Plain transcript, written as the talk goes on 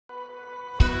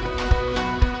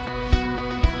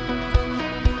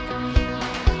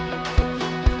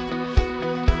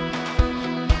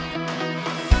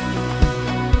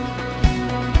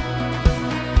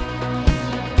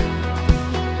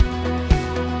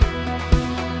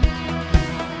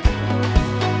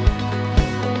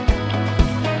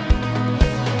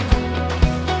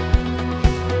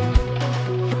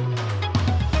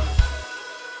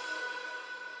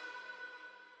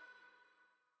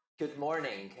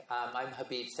I'm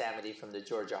Habib Samadi from the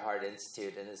Georgia Heart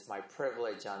Institute, and it's my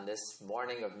privilege on this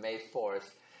morning of May 4th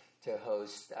to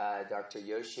host Dr.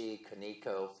 Yoshi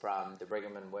Kaneko from the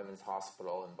Brigham and Women's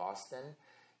Hospital in Boston.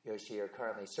 Yoshi, you're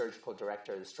currently Surgical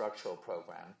Director of the Structural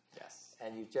Program. Yes.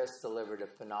 And you've just delivered a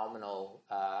phenomenal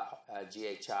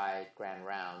GHI Grand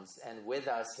Rounds. And with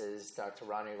us is Dr.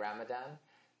 Ronnie Ramadan,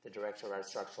 the Director of our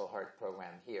Structural Heart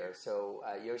Program here. So,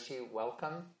 Yoshi,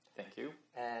 welcome. Thank you.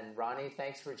 And Ronnie,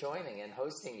 thanks for joining and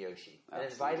hosting Yoshi and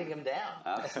Absolutely. inviting him down.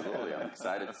 Absolutely. I'm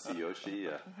excited to see Yoshi.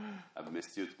 I've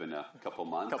missed you. It's been a couple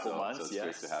months. So it's yes.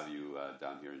 great to have you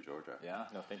down here in Georgia. Yeah.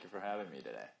 No, thank you for having me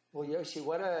today. Well, Yoshi,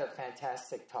 what a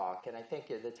fantastic talk. And I think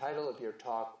the title of your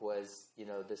talk was,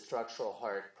 the Structural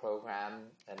Heart Program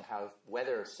and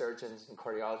whether surgeons and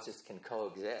cardiologists can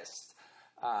coexist.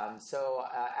 So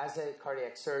as a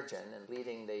cardiac surgeon and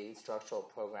leading the structural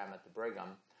program at the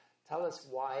Brigham, tell us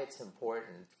why it's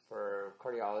important for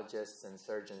cardiologists and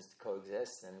surgeons to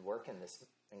coexist and work in this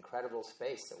incredible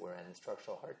space that we're in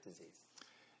structural heart disease.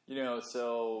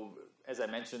 So as I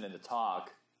mentioned in the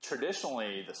talk,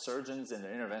 traditionally the surgeons and the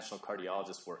interventional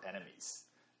cardiologists were enemies.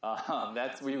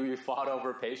 We fought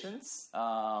over patients,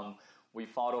 we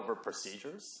fought over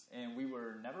procedures, and we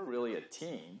were never really a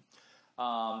team,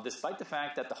 despite the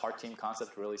fact that the heart team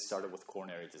concept really started with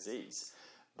coronary disease.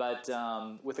 But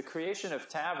with the creation of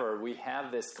TAVR, we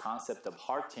have this concept of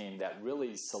heart team that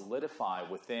really solidified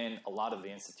within a lot of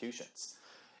the institutions.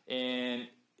 And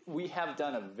we have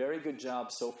done a very good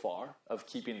job so far of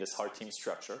keeping this heart team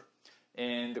structure.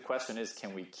 And the question is,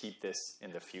 can we keep this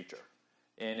in the future?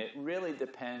 And it really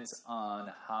depends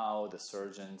on how the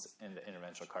surgeons and the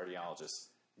interventional cardiologists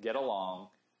get along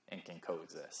and can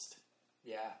coexist.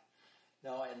 Yeah.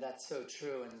 No, and that's so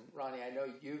true. And Ronnie, I know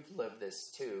you've lived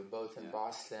this too, both in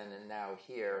Boston and now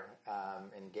here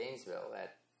in Gainesville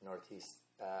at Northeast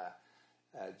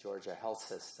Georgia Health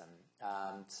System.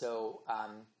 So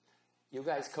you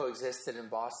guys coexisted in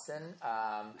Boston,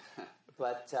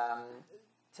 but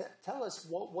tell us,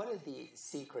 what are the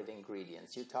secret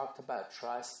ingredients? You talked about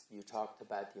trust. You talked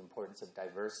about the importance of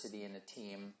diversity in a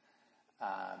team.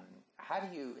 How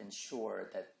do you ensure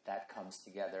that comes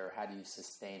together? How do you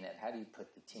sustain it? How do you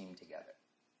put the team together?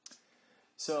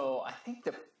 So I think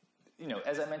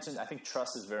as I mentioned, I think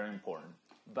trust is very important.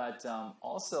 But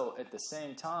also at the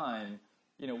same time,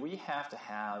 we have to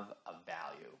have a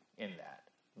value in that,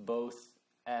 both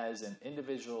as an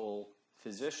individual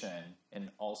physician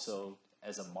and also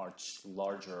as a much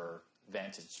larger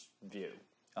vantage view.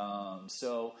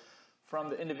 So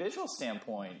from the individual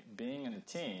standpoint, being in the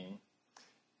team,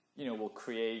 will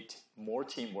create more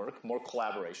teamwork, more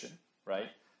collaboration, right?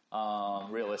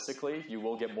 Realistically, you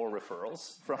will get more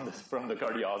referrals from the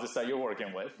cardiologist that you're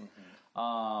working with.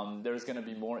 Mm-hmm. There's going to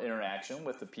be more interaction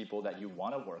with the people that you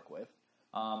want to work with.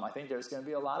 I think there's going to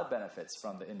be a lot of benefits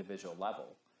from the individual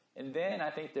level. And then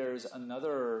I think there's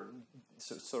another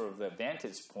sort of the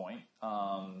vantage point,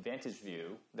 vantage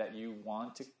view that you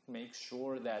want to make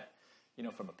sure that,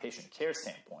 from a patient care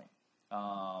standpoint,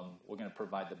 we're going to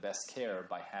provide the best care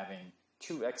by having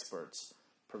two experts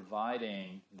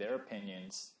providing their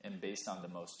opinions and based on the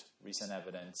most recent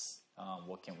evidence,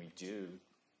 what can we do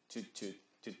to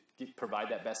provide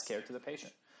that best care to the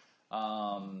patient.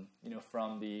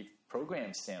 From the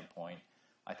program standpoint,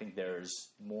 I think there's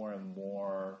more and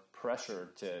more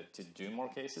pressure to do more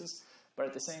cases. But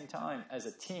at the same time, as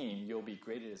a team, you'll be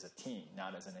graded as a team,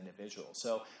 not as an individual.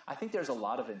 So I think there's a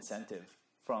lot of incentive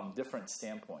from different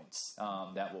standpoints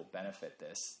that will benefit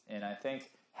this. And I think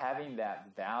having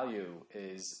that value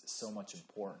is so much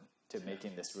important to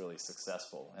making this really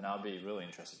successful. And I'll be really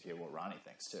interested to hear what Ronnie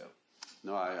thinks too.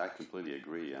 No, I completely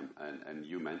agree. And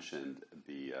you mentioned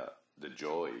the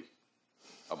joy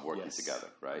of working together,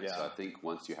 right? Yeah. So I think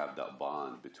once you have that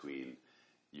bond between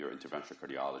your interventional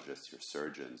cardiologists, your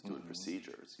surgeons doing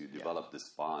procedures, you develop this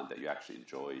bond that you actually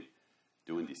enjoy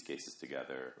doing these cases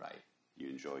together. Right. You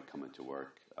enjoy coming to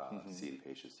work, seeing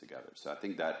patients together. So I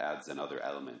think that adds another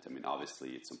element. I mean, obviously,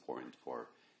 it's important for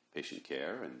patient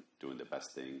care and doing the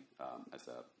best thing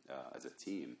as a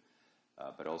team,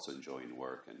 but also enjoying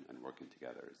work and working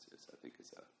together is I think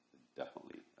is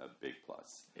definitely a big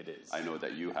plus. It is. I know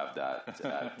that you have that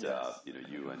at Yes.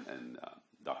 you and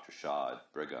Dr. Shaw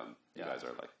at Brigham. You guys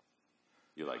are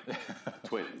you're like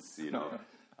twins,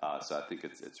 So I think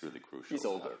it's really crucial. He's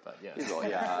older, but yeah. He's old,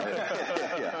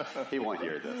 yeah. He won't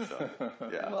hear this, so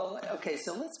yeah. Well, okay,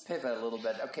 so let's pivot a little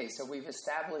bit. Okay, so we've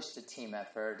established a team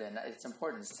effort, and it's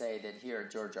important to say that here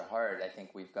at Georgia Heart, I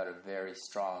think we've got a very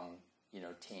strong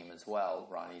team as well,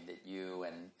 Ronnie, that you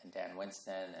and Dan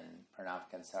Winston and Pranav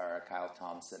Kansara, Kyle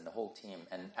Thompson, the whole team,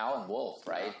 and Alan Wolf,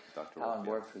 right? Yeah, Dr. Alan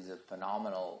Wolf, Wolf, who's a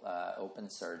phenomenal open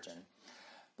surgeon.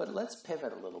 But let's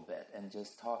pivot a little bit and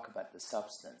just talk about the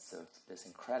substance of this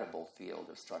incredible field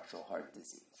of structural heart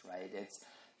disease, right?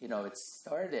 It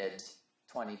started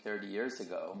 20, 30 years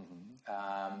ago,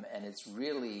 and it's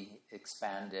really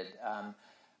expanded.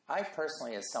 I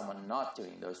personally, as someone not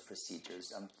doing those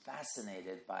procedures, I'm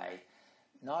fascinated by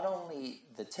not only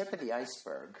the tip of the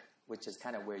iceberg, which is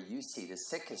kind of where you see the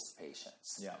sickest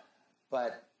patients,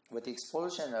 but with the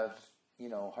explosion of,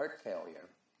 heart failure,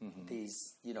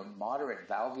 these, moderate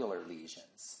valvular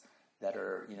lesions that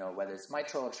are, whether it's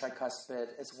mitral or tricuspid,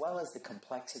 as well as the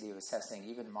complexity of assessing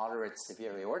even moderate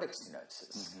severe aortic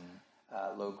stenosis,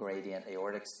 low gradient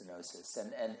aortic stenosis.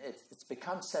 And it's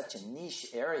become such a niche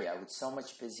area with so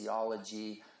much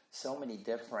physiology, so many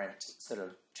different sort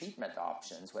of treatment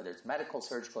options, whether it's medical,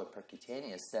 surgical, or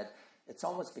percutaneous, that it's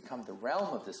almost become the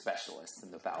realm of the specialists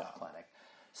in the valve clinic.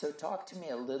 So talk to me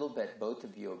a little bit, both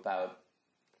of you, about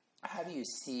how do you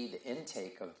see the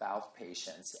intake of valve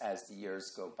patients as the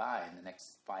years go by in the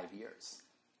next 5 years?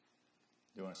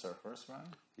 You want to start first,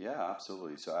 Ryan? Yeah,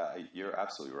 absolutely. So you're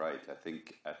absolutely right. I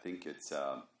think it's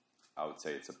I would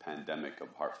say it's a pandemic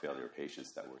of heart failure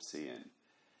patients that we're seeing,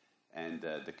 and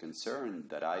the concern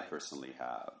that I personally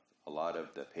have, a lot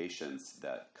of the patients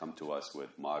that come to us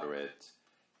with moderate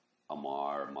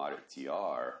MR, moderate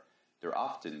TR, they're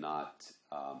often not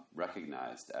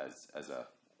recognized as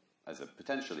a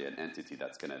potentially an entity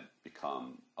that's going to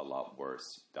become a lot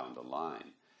worse down the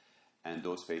line. And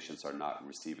those patients are not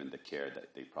receiving the care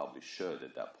that they probably should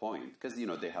at that point because,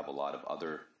 they have a lot of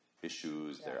other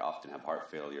issues. They often have heart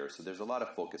failure. So there's a lot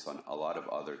of focus on a lot of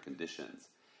other conditions.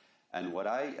 And what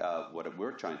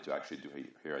we're trying to actually do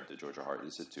here at the Georgia Heart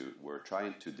Institute, we're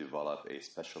trying to develop a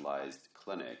specialized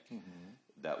clinic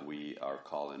that we are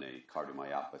calling a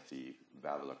cardiomyopathy,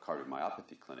 valvular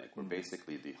cardiomyopathy clinic, where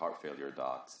basically the heart failure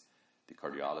docs, the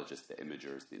cardiologists, the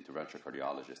imagers, the interventional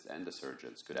cardiologists, and the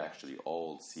surgeons could actually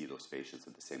all see those patients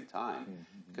at the same time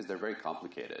because they're very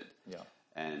complicated.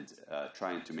 And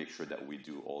trying to make sure that we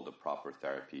do all the proper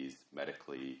therapies,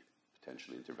 medically,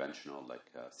 potentially interventional, like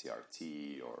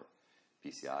CRT or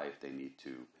PCI if they need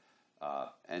to,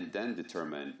 and then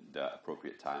determine the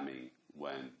appropriate timing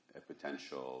when a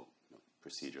potential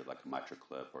procedure like a mitral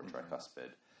clip or tricuspid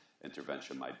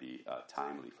intervention might be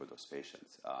timely for those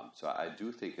patients. So I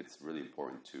do think it's really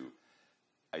important to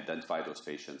identify those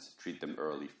patients, treat them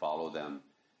early, follow them,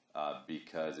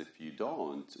 because if you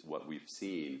don't, what we've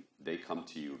seen, they come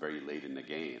to you very late in the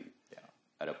game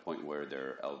at a point where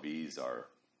their LVs or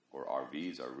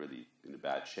RVs are really in a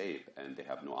bad shape and they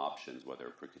have no options,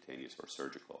 whether percutaneous or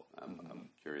surgical. I'm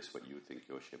curious what you think,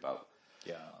 Yoshi, about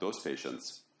those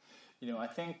patients. I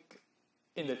think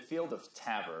in the field of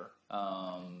TAVR,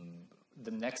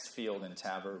 the next field in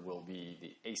TAVR will be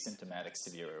the asymptomatic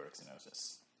severe aortic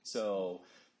stenosis. So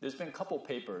there's been a couple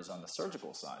papers on the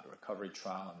surgical side, a recovery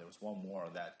trial, and there was one more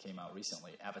that came out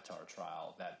recently, Avatar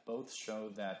trial, that both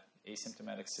showed that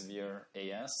asymptomatic severe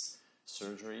AS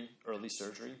surgery, early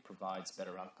surgery, provides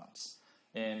better outcomes.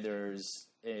 And there's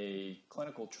a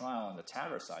clinical trial on the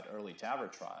TAVR side, early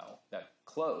TAVR trial, that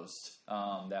closed,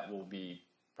 that will be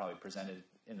probably presented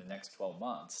in the next 12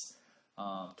 months,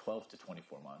 12 to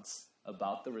 24 months,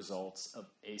 about the results of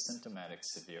asymptomatic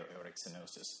severe aortic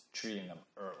stenosis, treating them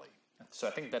early. So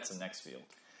I think that's the next field.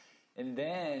 And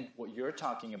then what you're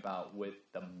talking about with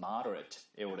the moderate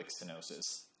aortic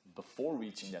stenosis, before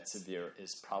reaching that severe,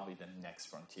 is probably the next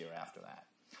frontier after that.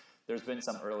 There's been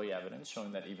some early evidence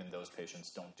showing that even those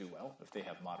patients don't do well if they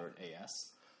have moderate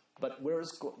AS. But where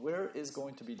is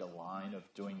going to be the line of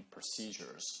doing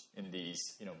procedures in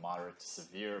these, moderate to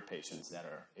severe patients that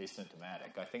are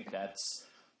asymptomatic? I think that's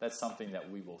something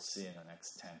that we will see in the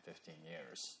next 10, 15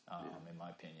 years, in my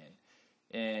opinion.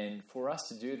 And for us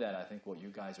to do that, I think what you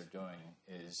guys are doing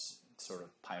is sort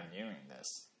of pioneering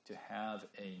this, to have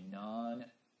a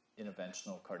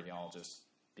non-interventional cardiologist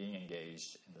being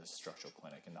engaged in the structural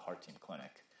clinic, in the heart team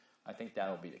clinic. I think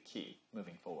that'll be the key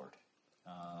moving forward.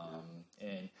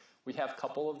 And we have a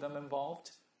couple of them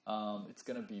involved. It's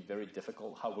going to be very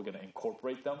difficult how we're going to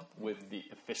incorporate them with the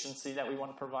efficiency that we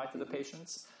want to provide to the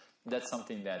patients. That's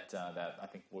something that I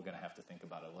think we're going to have to think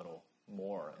about a little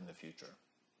more in the future.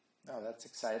 Oh, that's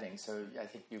exciting. So I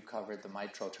think you covered the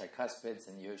mitral tricuspids,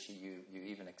 and Yoshi, you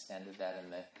even extended that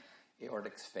in the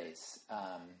aortic space.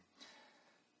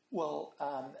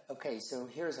 Okay, so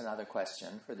here's another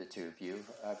question for the two of you,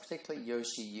 particularly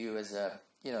Yoshi, you as a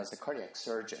cardiac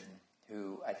surgeon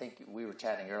who, I think we were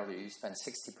chatting earlier, you spend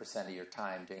 60% of your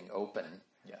time doing open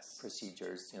Yes.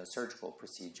 procedures, surgical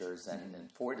procedures,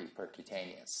 and 40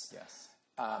 percutaneous. Yes.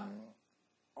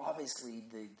 Obviously,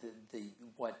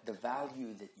 the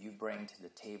value that you bring to the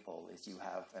table is you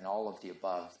have an all of the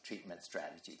above treatment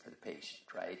strategy for the patient,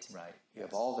 right? Right. You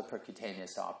have all the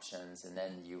percutaneous options, and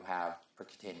then you have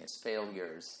percutaneous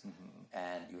failures,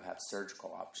 and you have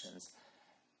surgical options.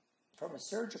 From a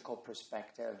surgical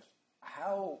perspective,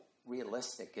 how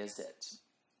realistic is it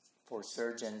for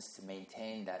surgeons to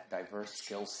maintain that diverse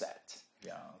skill set?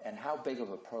 Yeah. And how big of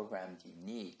a program do you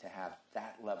need to have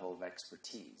that level of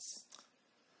expertise?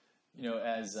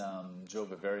 As Joe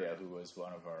Bavaria, who was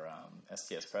one of our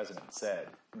STS presidents, said,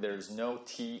 there's no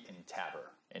T in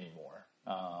TAVR anymore.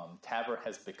 TAVR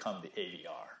has become the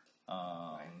AVR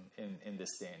in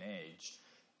this day and age.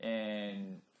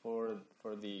 And for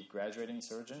the graduating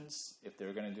surgeons, if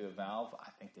they're going to do a valve, I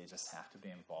think they just have to be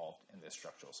involved in the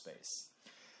structural space.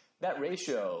 That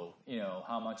ratio,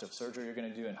 how much of surgery you're going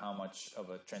to do and how much of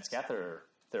a transcatheter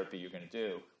therapy you're going to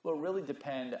do will really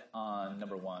depend on,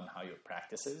 number one, how your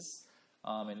practice is,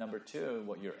 and number two,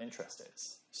 what your interest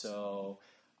is. So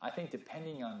I think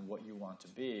depending on what you want to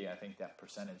be, I think that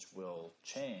percentage will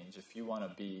change. If you want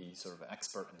to be sort of an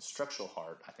expert in structural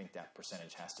heart, I think that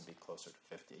percentage has to be closer to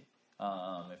 50.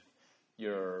 If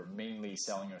you're mainly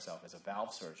selling yourself as a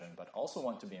valve surgeon, but also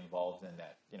want to be involved in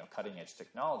that, cutting-edge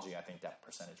technology, I think that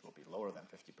percentage will be lower than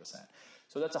 50%.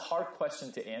 So that's a hard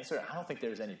question to answer. I don't think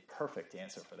there's any perfect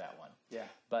answer for that one. Yeah.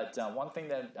 But one thing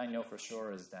that I know for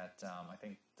sure is that I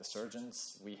think the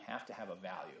surgeons, we have to have a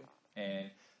value, and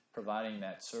providing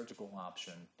that surgical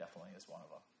option definitely is one of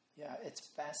them. Yeah, it's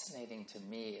fascinating to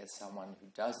me as someone who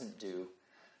doesn't do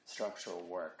structural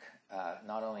work,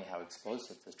 not only how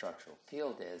explosive the structural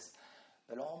field is,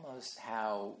 but almost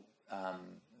how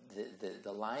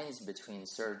the lines between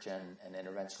surgeon and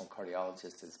interventional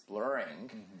cardiologist is blurring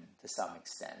to some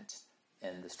extent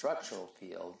in the structural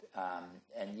field.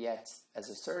 And yet, as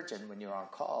a surgeon, when you're on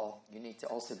call, you need to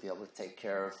also be able to take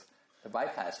care of the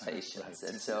bypass patients.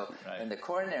 And so in the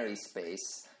coronary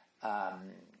space,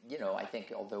 I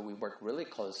think although we work really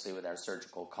closely with our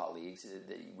surgical colleagues,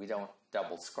 we don't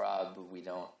double scrub, we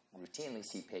don't routinely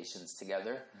see patients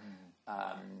together.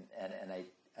 And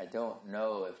I don't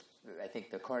know if, I think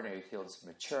the coronary field's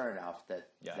mature enough that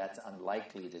that's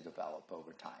unlikely to develop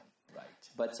over time. Right.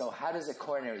 But so how does a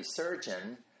coronary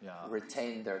surgeon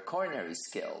retain their coronary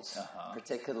skills,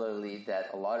 particularly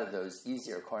that a lot of those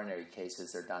easier coronary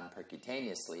cases are done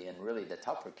percutaneously and really the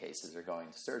tougher cases are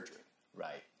going to surgery?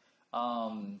 Right.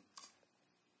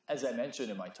 As I mentioned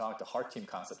in my talk, the heart team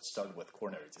concept started with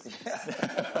coronary disease.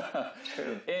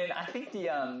 And I think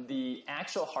the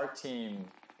actual heart team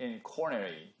in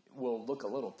coronary will look a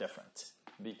little different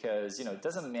because, it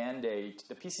doesn't mandate,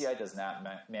 the PCI does not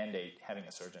mandate having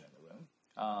a surgeon in the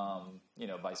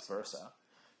room, vice versa.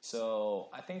 So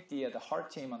I think the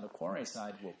heart team on the coronary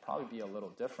side will probably be a little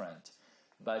different.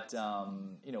 But,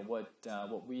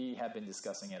 what we have been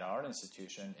discussing at our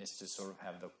institution is to sort of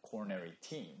have the coronary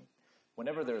team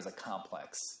whenever there is a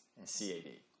complex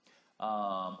CAD.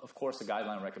 Of course, the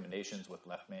guideline recommendations with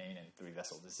left main and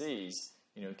 3-vessel disease,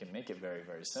 can make it very,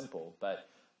 very simple. But,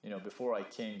 before I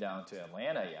came down to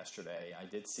Atlanta yesterday, I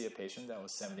did see a patient that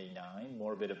was 79,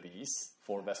 morbid obese,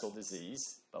 4-vessel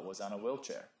disease, but was on a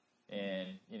wheelchair.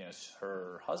 And,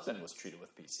 her husband was treated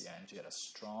with PCI, and she had a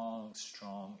strong,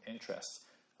 strong interest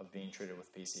of being treated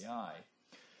with PCI.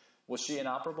 Was she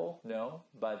inoperable? No.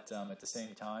 But at the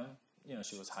same time,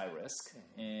 she was high risk.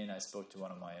 And I spoke to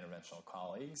one of my interventional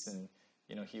colleagues, and,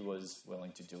 he was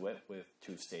willing to do it with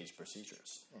 2-stage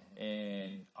procedures.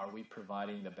 And are we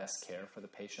providing the best care for the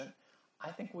patient?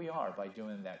 I think we are by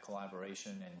doing that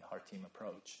collaboration and heart team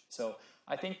approach. So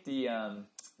I think the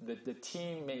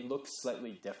team may look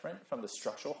slightly different from the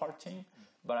structural heart team,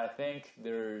 but I think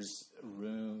there's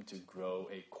room to grow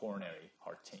a coronary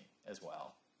heart team as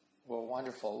well. Well,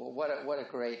 wonderful. Well, what a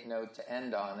great note to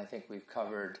end on. I think we've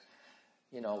covered,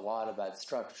 a lot about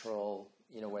structural,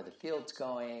 where the field's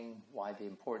going, why the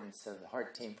importance of the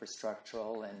heart team for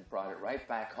structural, and brought it right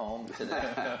back home to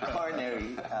the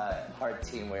coronary heart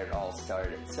team where it all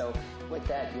started. So with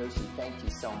that, Yoshi, thank you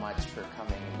so much for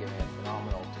coming and giving a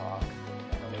phenomenal talk.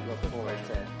 And we look forward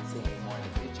to seeing you more in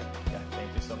the future. Yeah,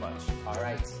 thank you so much. All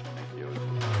right. Thank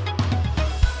you.